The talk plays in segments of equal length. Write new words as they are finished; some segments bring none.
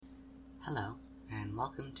Hello, and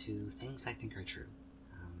welcome to Things I Think Are True.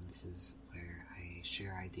 This is where I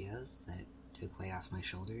share ideas that took weight off my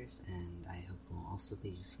shoulders and I hope will also be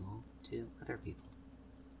useful to other people.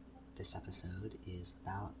 This episode is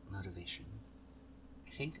about motivation.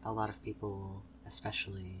 I think a lot of people,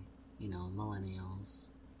 especially,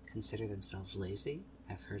 millennials, consider themselves lazy.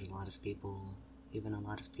 I've heard a lot of people, even a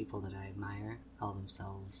lot of people that I admire, call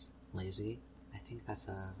themselves lazy. I think that's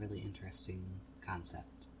a really interesting concept.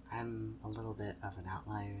 I'm a little bit of an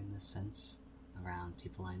outlier in this sense around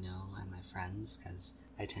people I know and my friends because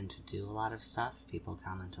I tend to do a lot of stuff. People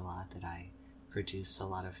comment a lot that I produce a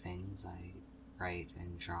lot of things. I write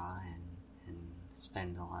and draw and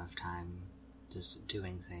spend a lot of time just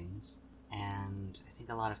doing things. And I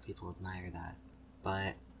think a lot of people admire that.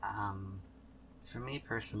 But for me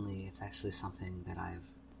personally, it's actually something that I've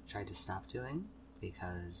tried to stop doing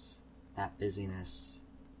because that busyness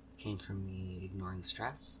came from me ignoring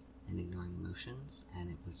stress and ignoring emotions,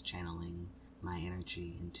 and it was channeling my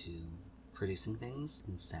energy into producing things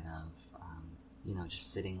instead of,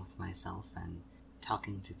 just sitting with myself and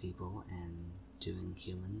talking to people and doing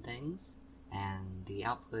human things. And the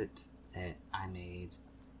output that I made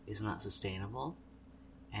is not sustainable,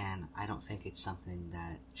 and I don't think it's something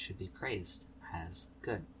that should be praised as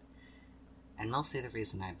good. And mostly the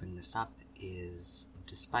reason I bring this up is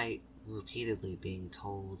despite repeatedly being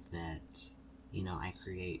told that, I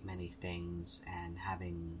create many things and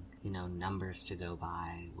having, numbers to go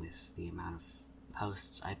by with the amount of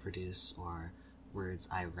posts I produce or words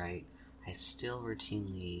I write, I still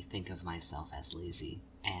routinely think of myself as lazy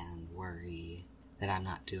and worry that I'm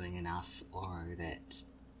not doing enough or that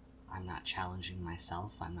I'm not challenging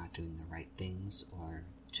myself, I'm not doing the right things, or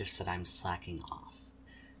just that I'm slacking off.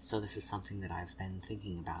 So this is something that I've been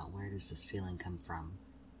thinking about. Where does this feeling come from?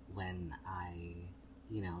 When I,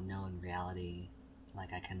 know in reality,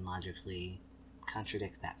 I can logically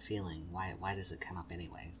contradict that feeling. Why does it come up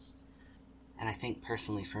anyways? And I think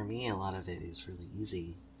personally for me, a lot of it is really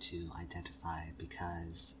easy to identify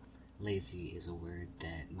because lazy is a word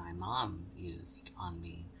that my mom used on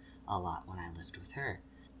me a lot when I lived with her.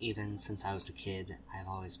 Even since I was a kid, I've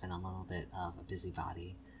always been a little bit of a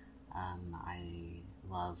busybody. I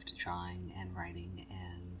loved drawing and writing,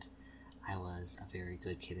 and I was a very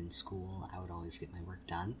good kid in school. I would always get my work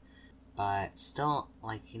done. But still,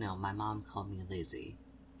 my mom called me lazy.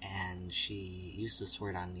 And she used this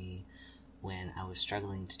word on me when I was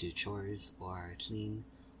struggling to do chores or clean,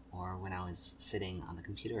 or when I was sitting on the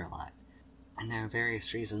computer a lot. And there are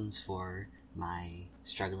various reasons for my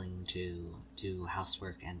struggling to do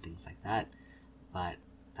housework and things like that. But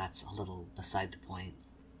that's a little beside the point.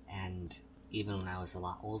 And even when I was a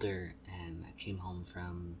lot older and I came home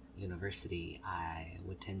from university, I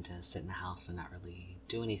would tend to sit in the house and not really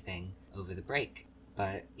do anything over the break.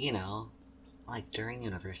 But, during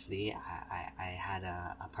university, I had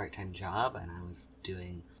a part-time job and I was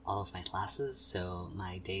doing all of my classes. So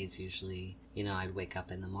my days usually, I'd wake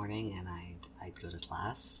up in the morning and I'd go to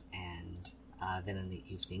class, and then in the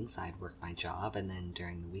evenings I'd work my job, and then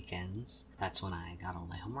during the weekends, that's when I got all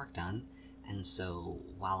my homework done. And so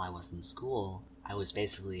while I was in school, I was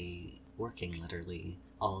basically working literally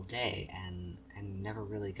all day and never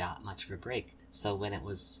really got much of a break. So when it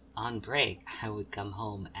was on break, I would come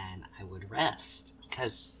home and I would rest.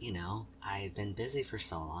 Because, I had been busy for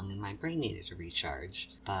so long and my brain needed to recharge.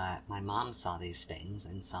 But my mom saw these things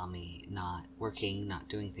and saw me not working, not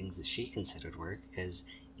doing things that she considered work. Because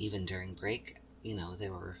even during break,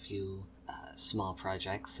 there were a few small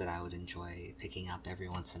projects that I would enjoy picking up every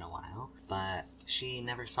once in a while, but she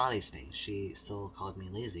never saw these things. She still called me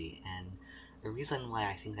lazy, and the reason why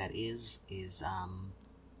I think that is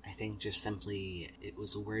I think just simply it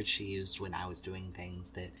was a word she used when I was doing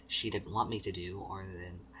things that she didn't want me to do, or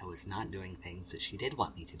then I was not doing things that she did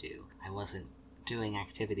want me to do. I wasn't doing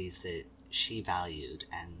activities that she valued,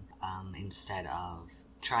 and instead of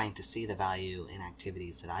trying to see the value in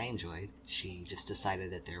activities that I enjoyed, she just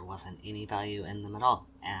decided that there wasn't any value in them at all.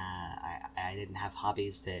 I didn't have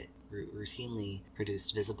hobbies that routinely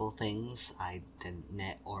produced visible things. I didn't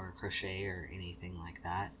knit or crochet or anything like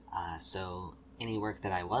that. So any work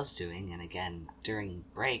that I was doing, and again, during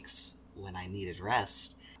breaks when I needed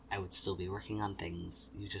rest, I would still be working on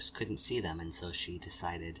things. You just couldn't see them, and so she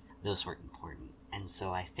decided those weren't important. And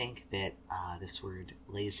so I think that this word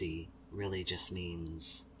lazy really just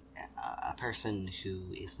means a person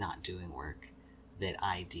who is not doing work that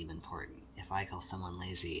I deem important. If I call someone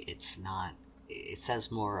lazy, it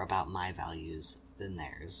says more about my values than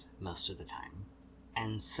theirs most of the time.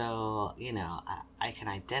 And so, I can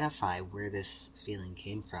identify where this feeling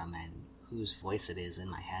came from and whose voice it is in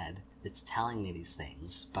my head that's telling me these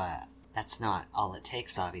things, but that's not all it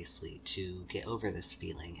takes, obviously, to get over this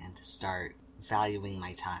feeling and to start valuing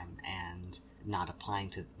my time and not applying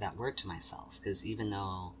to that word to myself. Because even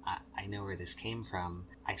though I know where this came from,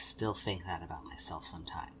 I still think that about myself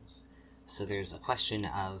sometimes. So there's a question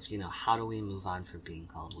of, how do we move on from being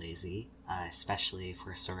called lazy, especially if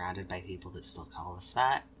we're surrounded by people that still call us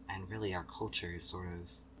that, and really our culture is sort of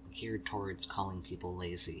geared towards calling people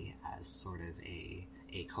lazy as sort of a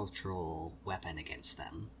cultural weapon against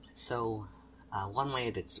them. So one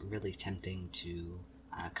way that's really tempting to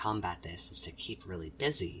combat this is to keep really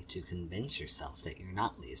busy, to convince yourself that you're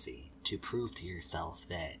not lazy, to prove to yourself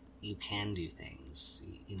that you can do things,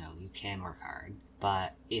 you can work hard.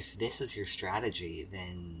 But if this is your strategy,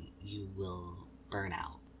 then you will burn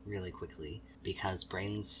out really quickly, because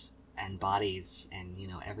brains and bodies and,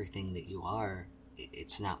 everything that you are,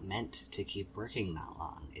 it's not meant to keep working that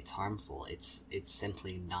long. It's harmful. It's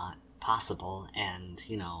simply not possible. And,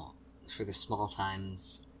 for the small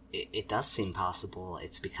times it does seem possible,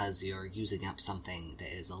 it's because you're using up something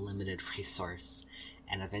that is a limited resource,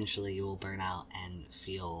 and eventually you will burn out and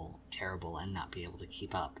feel terrible and not be able to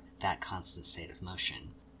keep up that constant state of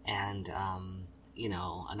motion. And,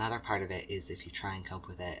 another part of it is if you try and cope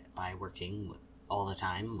with it by working all the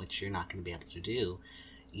time, which you're not going to be able to do,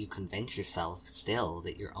 you convince yourself still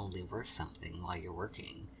that you're only worth something while you're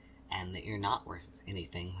working, and that you're not worth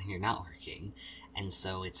anything when you're not working. And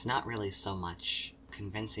so it's not really so much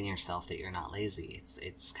convincing yourself that you're not lazy.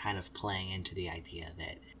 It's kind of playing into the idea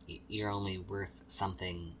that you're only worth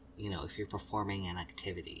something, if you're performing an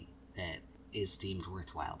activity that is deemed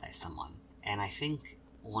worthwhile by someone. And I think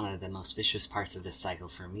one of the most vicious parts of this cycle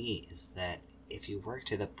for me is that if you work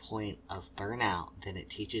to the point of burnout, then it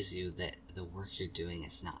teaches you that the work you're doing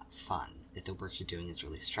is not fun, that the work you're doing is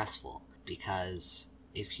really stressful. Because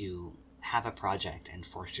if you have a project and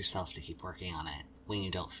force yourself to keep working on it when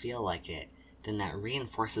you don't feel like it, then that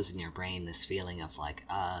reinforces in your brain this feeling of like,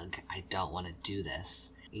 ugh, I don't want to do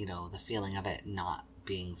this. The feeling of it not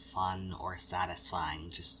being fun or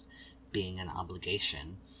satisfying, just being an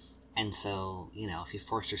obligation. And so, if you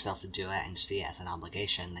force yourself to do it and see it as an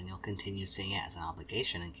obligation, then you'll continue seeing it as an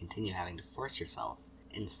obligation and continue having to force yourself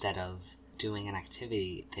instead of doing an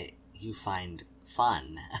activity that you find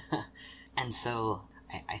fun. And so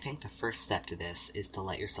I think the first step to this is to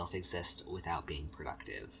let yourself exist without being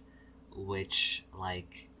productive, which, I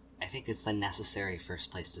think is the necessary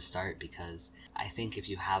first place to start, because I think if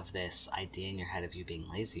you have this idea in your head of you being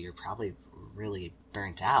lazy, you're probably really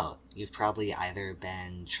burnt out. You've probably either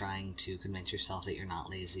been trying to convince yourself that you're not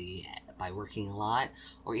lazy by working a lot,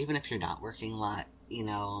 or even if you're not working a lot,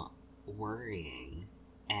 worrying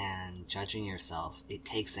and judging yourself, it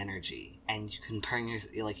takes energy, and you can burn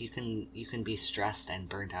you can be stressed and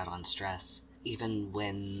burnt out on stress, even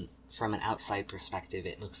when from an outside perspective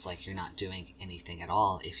it looks like you're not doing anything at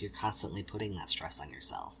all, if you're constantly putting that stress on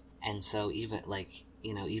yourself. And so even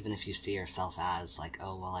even if you see yourself as like,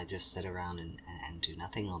 oh, well, I just sit around and do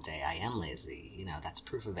nothing all day, I am lazy, that's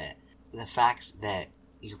proof of it. The fact that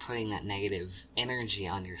you're putting that negative energy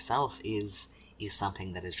on yourself is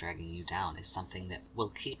something that is dragging you down, is something that will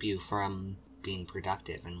keep you from being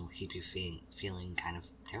productive and will keep you feeling kind of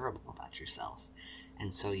terrible about yourself.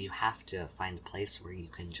 And so you have to find a place where you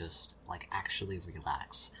can just actually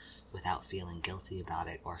relax without feeling guilty about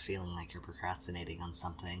it or feeling like you're procrastinating on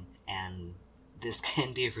something. And this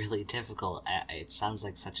can be really difficult. It sounds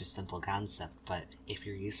like such a simple concept, but if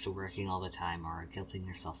you're used to working all the time or guilting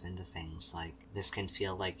yourself into things, this can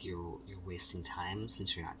feel like you're wasting time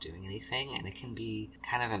since you're not doing anything, and it can be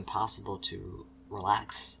kind of impossible to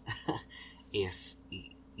relax if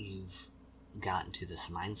you've gotten to this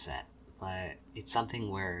mindset. But it's something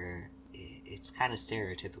where it's kind of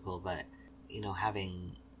stereotypical, but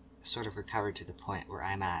having sort of recovered to the point where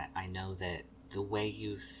I'm at, I know that the way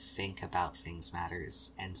you think about things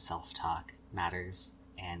matters, and self-talk matters,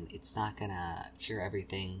 and it's not gonna cure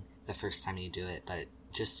everything the first time you do it, but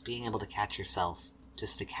just being able to catch yourself,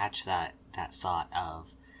 just to catch that thought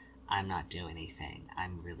of, I'm not doing anything,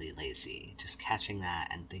 I'm really lazy, just catching that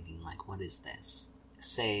and thinking what is this?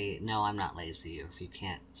 Say, no, I'm not lazy, or if you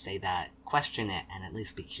can't say that, question it and at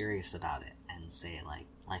least be curious about it and say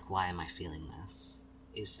why am I feeling this?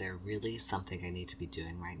 Is there really something I need to be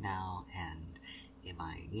doing right now? And am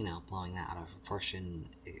I, blowing that out of proportion,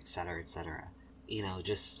 etc., etc.?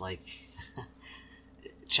 Just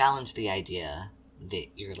challenge the idea that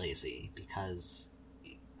you're lazy, because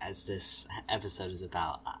as this episode is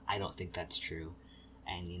about, I don't think that's true.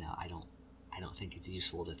 And, I don't think it's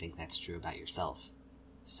useful to think that's true about yourself.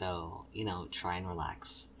 So, try and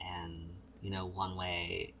relax. And, one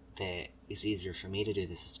way that is easier for me to do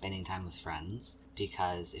this is spending time with friends,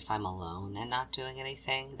 because if I'm alone and not doing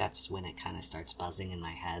anything, that's when it kind of starts buzzing in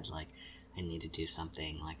my head, like, I need to do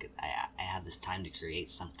something, like, I have this time to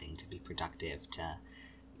create something, to be productive, to,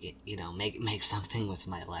 make something with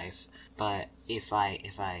my life. But if I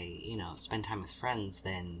spend time with friends,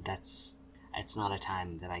 then it's not a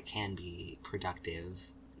time that I can be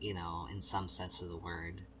productive, in some sense of the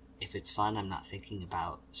word. If it's fun, I'm not thinking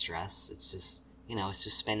about stress. It's just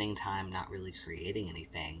spending time not really creating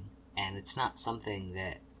anything. And it's not something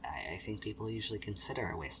that I think people usually consider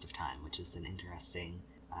a waste of time, which is an interesting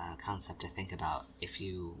concept to think about. If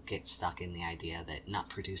you get stuck in the idea that not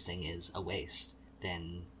producing is a waste,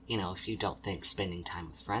 then, if you don't think spending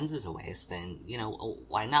time with friends is a waste, then,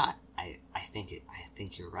 why not? I think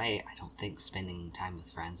you're right. I don't think spending time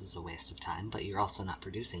with friends is a waste of time, but you're also not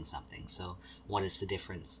producing something. So what is the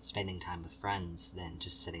difference spending time with friends than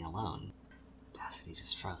just sitting alone? Audacity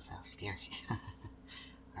just froze. That was scary.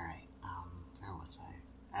 Alright, where was I?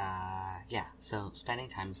 So spending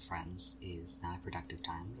time with friends is not a productive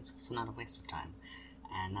time, but it's also not a waste of time.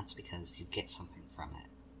 And that's because you get something from it.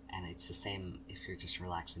 And it's the same if you're just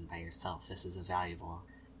relaxing by yourself. This is a valuable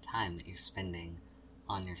time that you're spending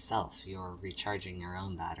on yourself. You're recharging your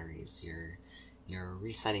own batteries. You're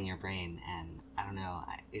resetting your brain. And I don't know,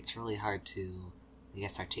 it's really hard to,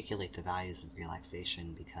 articulate the values of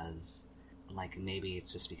relaxation, because, maybe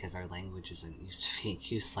it's just because our language isn't used to being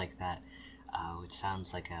used like that, which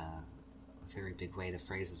sounds like a very big way to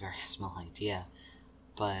phrase a very small idea.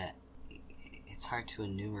 But it's hard to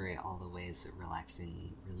enumerate all the ways that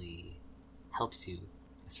relaxing really helps you,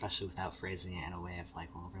 especially without phrasing it in a way of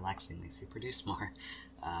relaxing makes you produce more.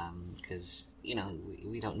 Because,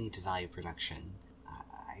 we don't need to value production.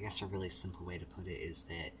 I guess a really simple way to put it is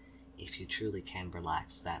that if you truly can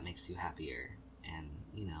relax, that makes you happier. And,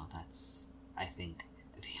 that's, I think,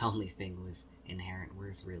 the only thing with inherent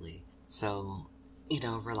worth, really. So,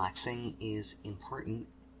 relaxing is important.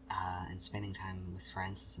 And spending time with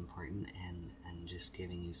friends is important, and just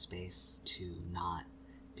giving you space to not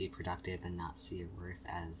be productive and not see your worth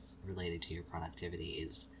as related to your productivity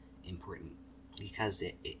is important, because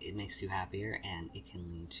it makes you happier, and it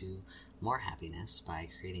can lead to more happiness by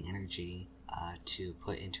creating energy to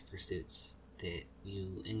put into pursuits that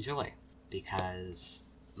you enjoy. Because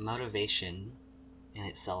motivation in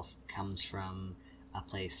itself comes from a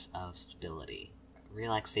place of stability.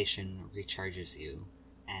 Relaxation recharges you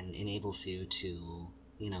and enables you to,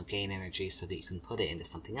 gain energy so that you can put it into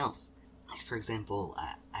something else. For example,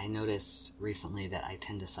 I noticed recently that I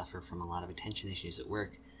tend to suffer from a lot of attention issues at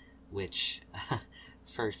work, which,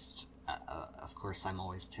 first, of course, I'm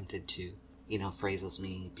always tempted to, phrase as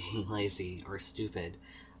me being lazy or stupid,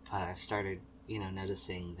 but I've started,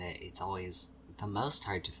 noticing that it's always the most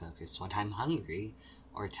hard to focus when I'm hungry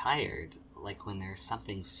or tired, when there's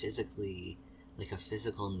something physically, a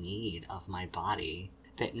physical need of my body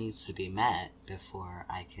that needs to be met before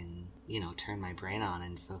I can, turn my brain on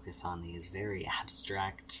and focus on these very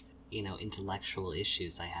abstract, intellectual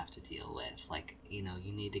issues I have to deal with.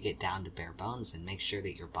 You need to get down to bare bones and make sure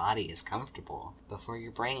that your body is comfortable before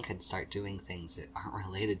your brain can start doing things that aren't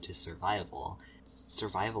related to survival.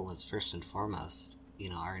 Survival is first and foremost.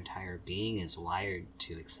 Our entire being is wired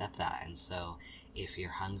to accept that. And so if you're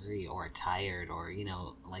hungry or tired or,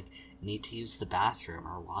 need to use the bathroom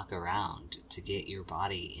or walk around to get your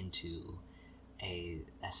body into a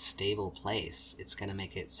stable place, it's going to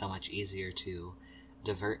make it so much easier to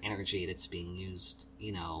divert energy that's being used,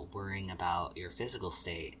 worrying about your physical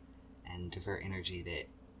state, and divert energy that,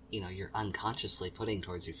 you're unconsciously putting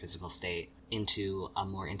towards your physical state into a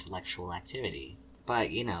more intellectual activity. But,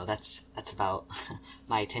 that's about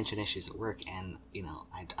my attention issues at work, and,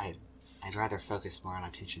 I'd rather focus more on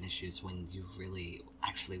attention issues when you really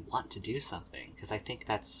actually want to do something, because I think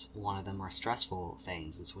that's one of the more stressful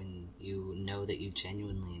things, is when you know that you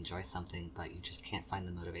genuinely enjoy something, but you just can't find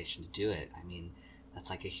the motivation to do it. I mean,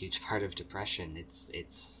 that's a huge part of depression.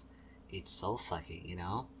 It's soul-sucking,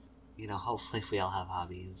 hopefully we all have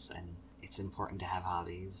hobbies, and it's important to have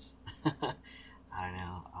hobbies. I don't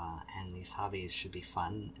know, and these hobbies should be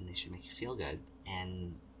fun, and they should make you feel good.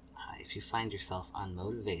 And if you find yourself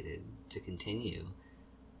unmotivated to continue,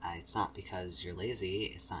 it's not because you're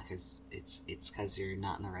lazy. It's not because it's because you're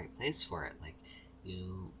not in the right place for it.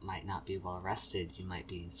 You might not be well rested. You might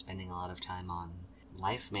be spending a lot of time on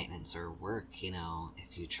life maintenance or work.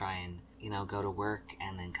 If you try and go to work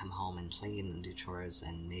and then come home and clean and do chores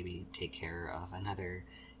and maybe take care of another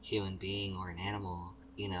human being or an animal,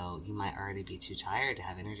 you might already be too tired to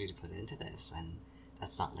have energy to put into this. And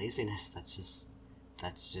that's not laziness. That's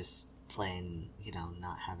just plain,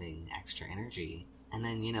 not having extra energy. And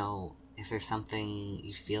then, if there's something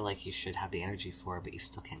you feel like you should have the energy for, but you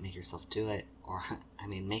still can't make yourself do it, or,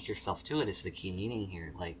 make yourself do it is the key meaning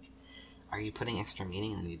here. Like, are you putting extra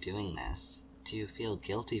meaning on you doing this? Do you feel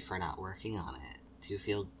guilty for not working on it? Do you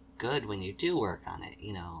feel good when you do work on it?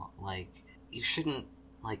 You shouldn't,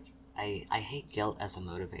 I hate guilt as a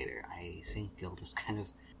motivator. I think guilt is kind of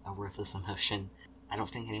a worthless emotion. I don't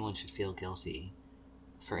think anyone should feel guilty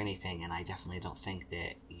for anything, and I definitely don't think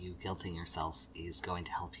that you guilting yourself is going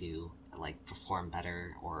to help you, perform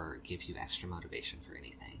better or give you extra motivation for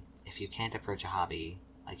anything. If you can't approach a hobby,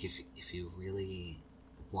 if you really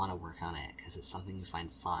want to work on it because it's something you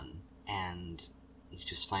find fun, and you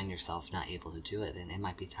just find yourself not able to do it, then it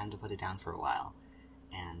might be time to put it down for a while.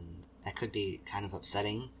 And that could be kind of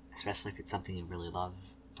upsetting, especially if it's something you really love,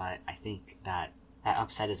 but I think that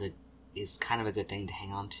upset is kind of a good thing to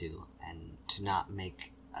hang on to, and to not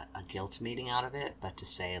make a guilt meeting out of it, but to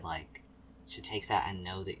say, to take that and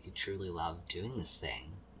know that you truly love doing this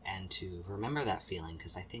thing, and to remember that feeling,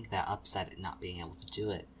 because I think that upset at not being able to do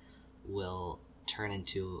it will turn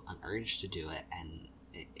into an urge to do it, and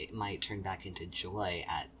it might turn back into joy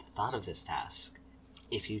at the thought of this task.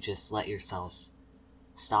 If you just let yourself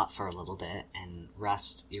stop for a little bit and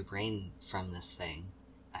rest your brain from this thing.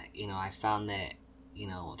 I found that,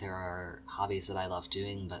 there are hobbies that I love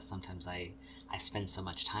doing, but sometimes I spend so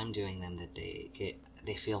much time doing them that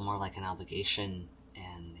they feel more like an obligation,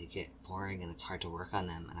 and they get boring, and it's hard to work on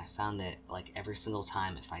them. And I found that, every single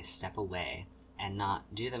time, if I step away and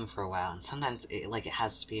not do them for a while, and sometimes it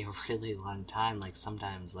has to be a really long time,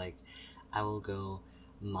 sometimes, I will go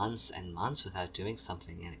months and months without doing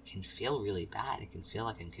something, and it can feel really bad. It can feel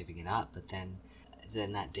like I'm giving it up, but then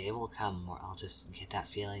that day will come where I'll just get that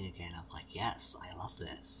feeling again of yes, I love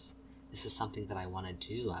this. This is something that I want to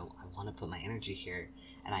do. I want to put my energy here,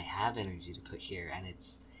 and I have energy to put here, and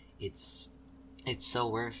it's so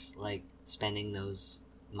worth spending those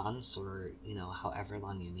months, or however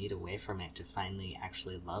long you need away from it, to finally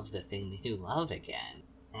actually love the thing that you love again.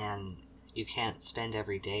 And you can't spend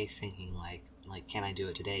every day thinking can I do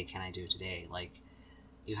it today? Can I do it today?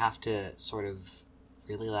 You have to sort of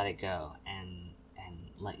really let it go, and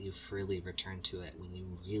let you freely return to it when you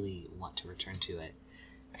really want to return to it.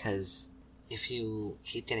 Because if you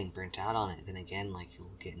keep getting burnt out on it, then again,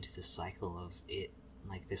 you'll get into this cycle of it,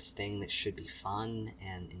 this thing that should be fun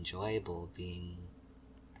and enjoyable being,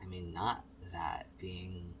 not that,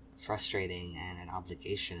 being frustrating and an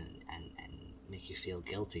obligation, and make you feel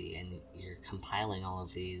guilty, and you're compiling all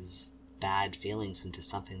of these bad feelings into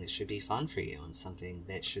something that should be fun for you, and something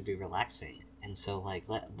that should be relaxing. And so,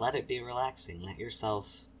 let it be relaxing. Let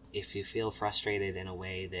yourself, if you feel frustrated in a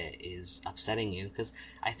way that is upsetting you, because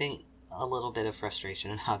I think a little bit of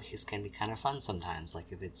frustration in hobbies can be kind of fun sometimes.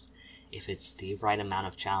 If it's the right amount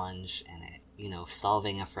of challenge, and it,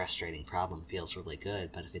 solving a frustrating problem feels really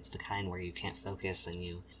good. But if it's the kind where you can't focus, and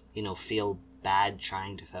you feel bad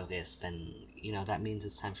trying to focus, then, that means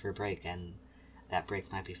it's time for a break. And that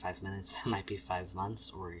break might be 5 minutes, it might be 5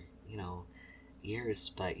 months, or, years,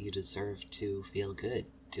 but you deserve to feel good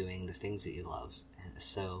doing the things that you love. And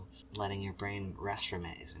so letting your brain rest from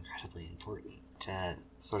it is incredibly important. To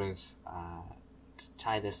sort of to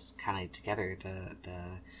tie this kind of together, the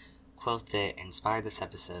quote that inspired this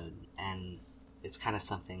episode, and it's kind of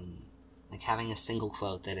something, having a single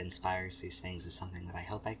quote that inspires these things is something that I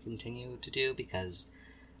hope I continue to do, because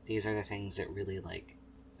these are the things that really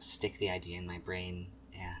stick the idea in my brain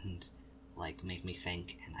and make me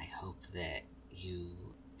think, and I hope that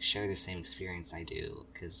you share the same experience I do,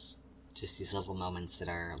 because just these little moments that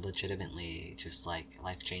are legitimately just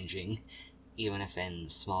life-changing, even if in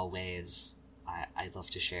small ways, I'd love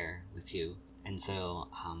to share with you. And so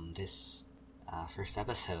this first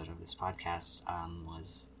episode of this podcast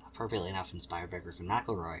was appropriately enough inspired by Griffin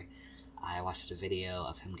McElroy. I watched a video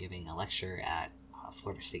of him giving a lecture at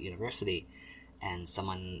Florida State University, and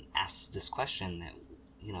someone asked this question that,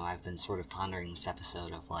 I've been sort of pondering this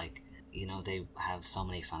episode of they have so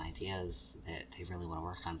many fun ideas that they really want to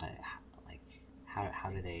work on, but how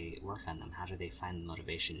do they work on them? How do they find the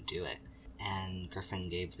motivation to do it? And Griffin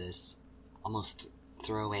gave this almost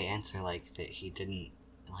throwaway answer, that he didn't,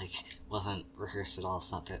 wasn't rehearsed at all.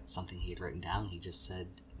 It's not that something he'd written down. He just said,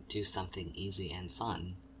 do something easy and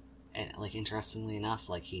fun. And interestingly enough,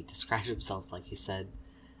 he described himself, he said,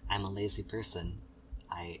 I'm a lazy person.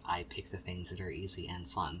 I pick the things that are easy and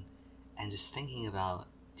fun. And just thinking about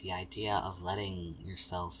the idea of letting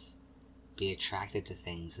yourself be attracted to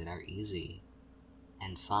things that are easy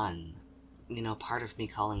and fun. Part of me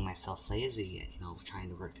calling myself lazy, trying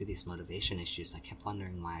to work through these motivation issues, I kept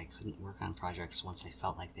wondering why I couldn't work on projects once I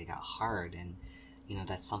felt like they got hard. And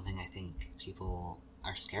That's something I think people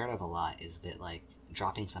are scared of a lot, is that, like,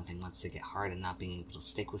 dropping something once they get hard and not being able to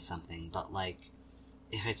stick with something. But, like,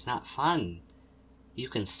 if it's not fun, you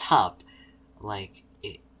can stop. Like,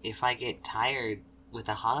 if I get tired with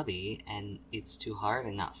a hobby and it's too hard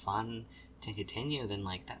and not fun to continue, then,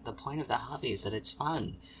 like, the point of the hobby is that it's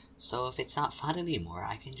fun. So if it's not fun anymore,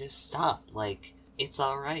 I can just stop. Like, it's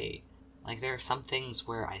alright. Like, there are some things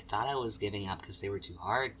where I thought I was giving up because they were too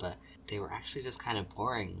hard, but they were actually just kind of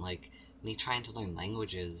boring. Like, me trying to learn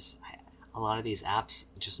languages, a lot of these apps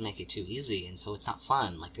just make it too easy, and so it's not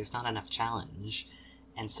fun. Like, there's not enough challenge.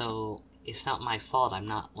 And so, it's not my fault. I'm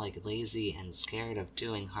not, like, lazy and scared of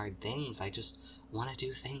doing hard things. I just want to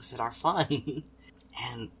do things that are fun.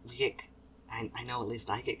 And I know at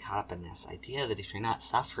least I get caught up in this idea that if you're not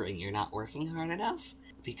suffering, you're not working hard enough.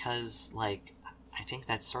 Because, like, I think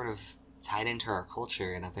that's sort of tied into our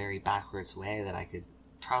culture in a very backwards way that I could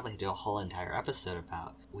probably do a whole entire episode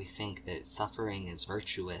about. We think that suffering is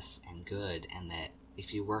virtuous and good, and that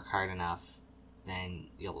if you work hard enough, then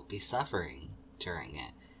you'll be suffering during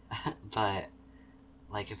it. But,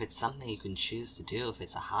 like, if it's something you can choose to do, if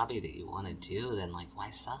it's a hobby that you want to do, then, like, why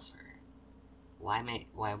suffer? Why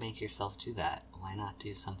make yourself do that? Why not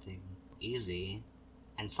do something easy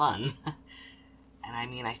and fun? And I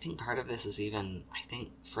mean, I think part of this is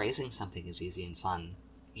phrasing something is easy and fun.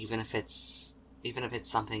 Even if it's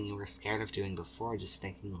something you were scared of doing before, just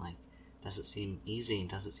thinking, like, does it seem easy and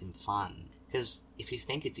does it seem fun? Because if you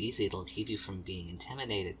think it's easy, it'll keep you from being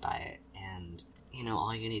intimidated by it, and,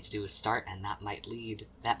 all you need to do is start, and that might lead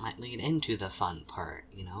into the fun part,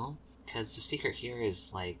 Because the secret here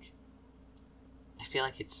is, like, I feel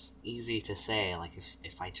like it's easy to say, like,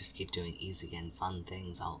 if I just keep doing easy and fun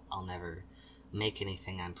things, I'll never make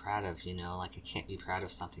anything I'm proud of, Like, I can't be proud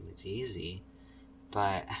of something that's easy.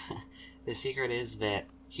 But the secret is that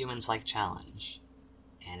humans like challenge.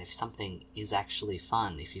 And if something is actually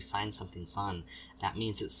fun, if you find something fun, that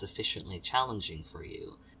means it's sufficiently challenging for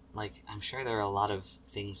you. Like, I'm sure there are a lot of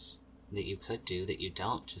things that you could do that you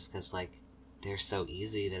don't, just because, like, they're so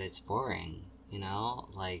easy that it's boring,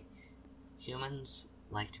 Like, humans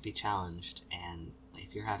like to be challenged, and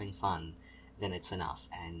if you're having fun, then it's enough,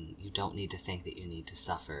 and you don't need to think that you need to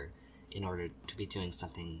suffer in order to be doing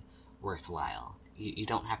something worthwhile. You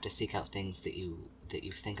don't have to seek out things that you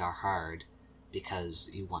think are hard because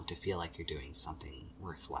you want to feel like you're doing something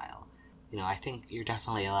worthwhile. I think you're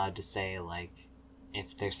definitely allowed to say, like,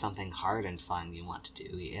 if there's something hard and fun you want to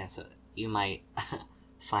do, yeah, so you might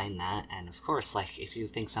find that, and of course, like, if you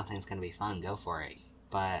think something's going to be fun, go for it.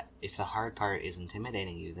 But if the hard part is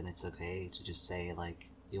intimidating you, then it's okay to just say, like,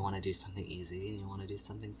 you want to do something easy and you want to do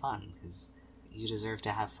something fun, because you deserve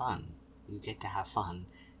to have fun. You get to have fun.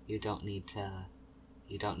 You don't need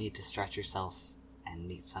to stretch yourself and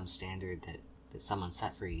meet some standard that someone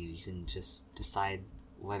set for you. You can just decide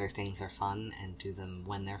whether things are fun and do them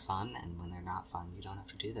when they're fun, and when they're not fun, you don't have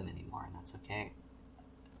to do them anymore, and that's okay.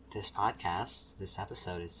 This podcast, this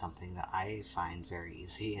episode, is something that I find very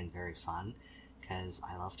easy and very fun, because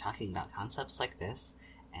I love talking about concepts like this,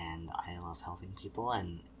 and I love helping people,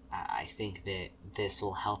 and I think that this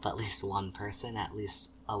will help at least one person, at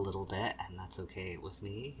least a little bit, and that's okay with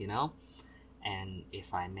me, And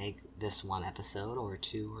if I make this one episode, or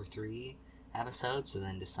 2 or 3 episodes, and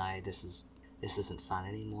then decide this isn't fun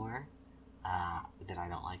anymore, that I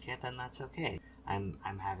don't like it, then that's okay. I'm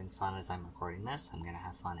having fun as I'm recording this. I'm gonna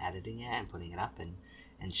have fun editing it and putting it up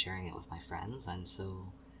and sharing it with my friends, and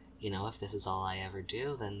so, if this is all I ever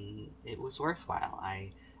do, then it was worthwhile.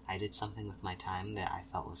 I did something with my time that I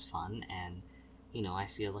felt was fun, and, I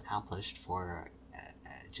feel accomplished for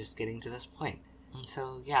just getting to this point. And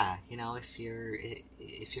so, yeah, if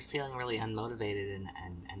you're feeling really unmotivated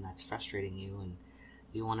and that's frustrating you, and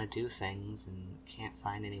you want to do things and can't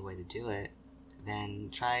find any way to do it, then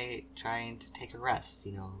try to take a rest,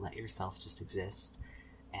 let yourself just exist,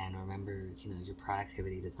 and remember, your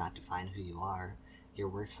productivity does not define who you are. You're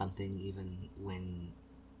worth something even when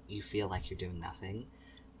you feel like you're doing nothing.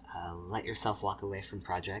 Let yourself walk away from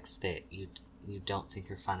projects that you don't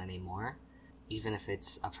think are fun anymore. Even if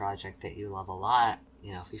it's a project that you love a lot,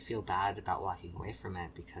 if you feel bad about walking away from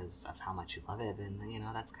it because of how much you love it, then,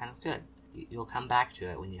 that's kind of good. You'll come back to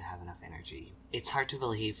it when you have enough energy. It's hard to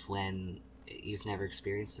believe when you've never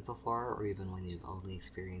experienced it before, or even when you've only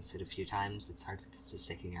experienced it a few times. It's hard for this to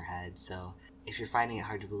stick in your head. So if you're finding it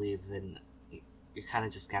hard to believe, then you're kind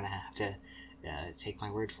of just gonna have to take my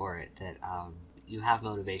word for it that you have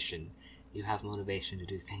motivation. You have motivation to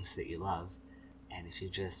do things that you love. And if you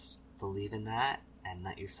just believe in that and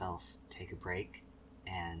let yourself take a break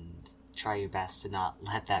and try your best to not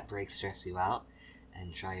let that break stress you out,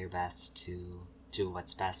 and try your best to do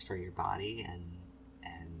what's best for your body and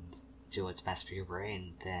do what's best for your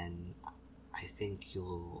brain, then I think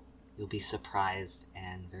you'll be surprised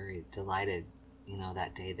and very delighted,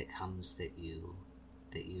 that day that comes that you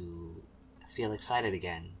feel excited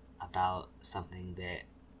again about something that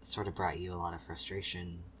sort of brought you a lot of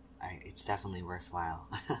frustration. It's definitely worthwhile.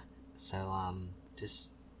 So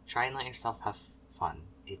just try and let yourself have fun.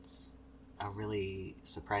 It's a really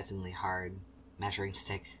surprisingly hard measuring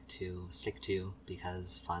stick to stick to,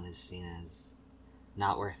 because fun is seen as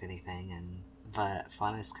not worth anything, but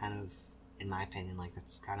fun is kind of, in my opinion, like,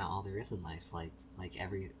 that's kind of all there is in life. Like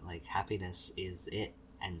happiness is it.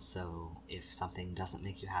 And so if something doesn't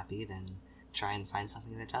make you happy, then try and find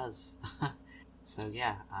something that does. So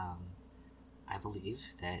yeah, I believe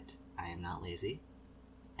that I am not lazy,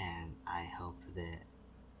 and I hope that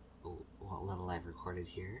what little I've recorded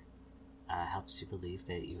here helps you believe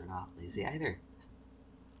that you're not lazy either.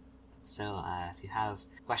 So if you have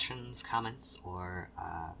questions, comments, or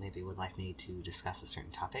maybe would like me to discuss a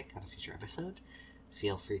certain topic on a future episode,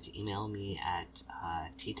 feel free to email me at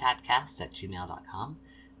ttatcast@gmail.com.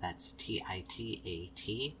 That's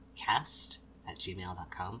TITAT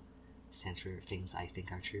cast@gmail.com. Stands for Things I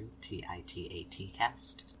Think Are True, TITAT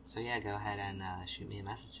cast. So yeah, go ahead and shoot me a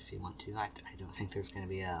message if you want to. I don't think there's going to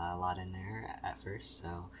be a lot in there at first,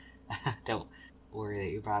 so don't worry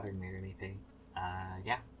that you're bothering me or anything.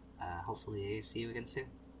 Hopefully see you again soon.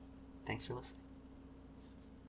 Thanks for listening.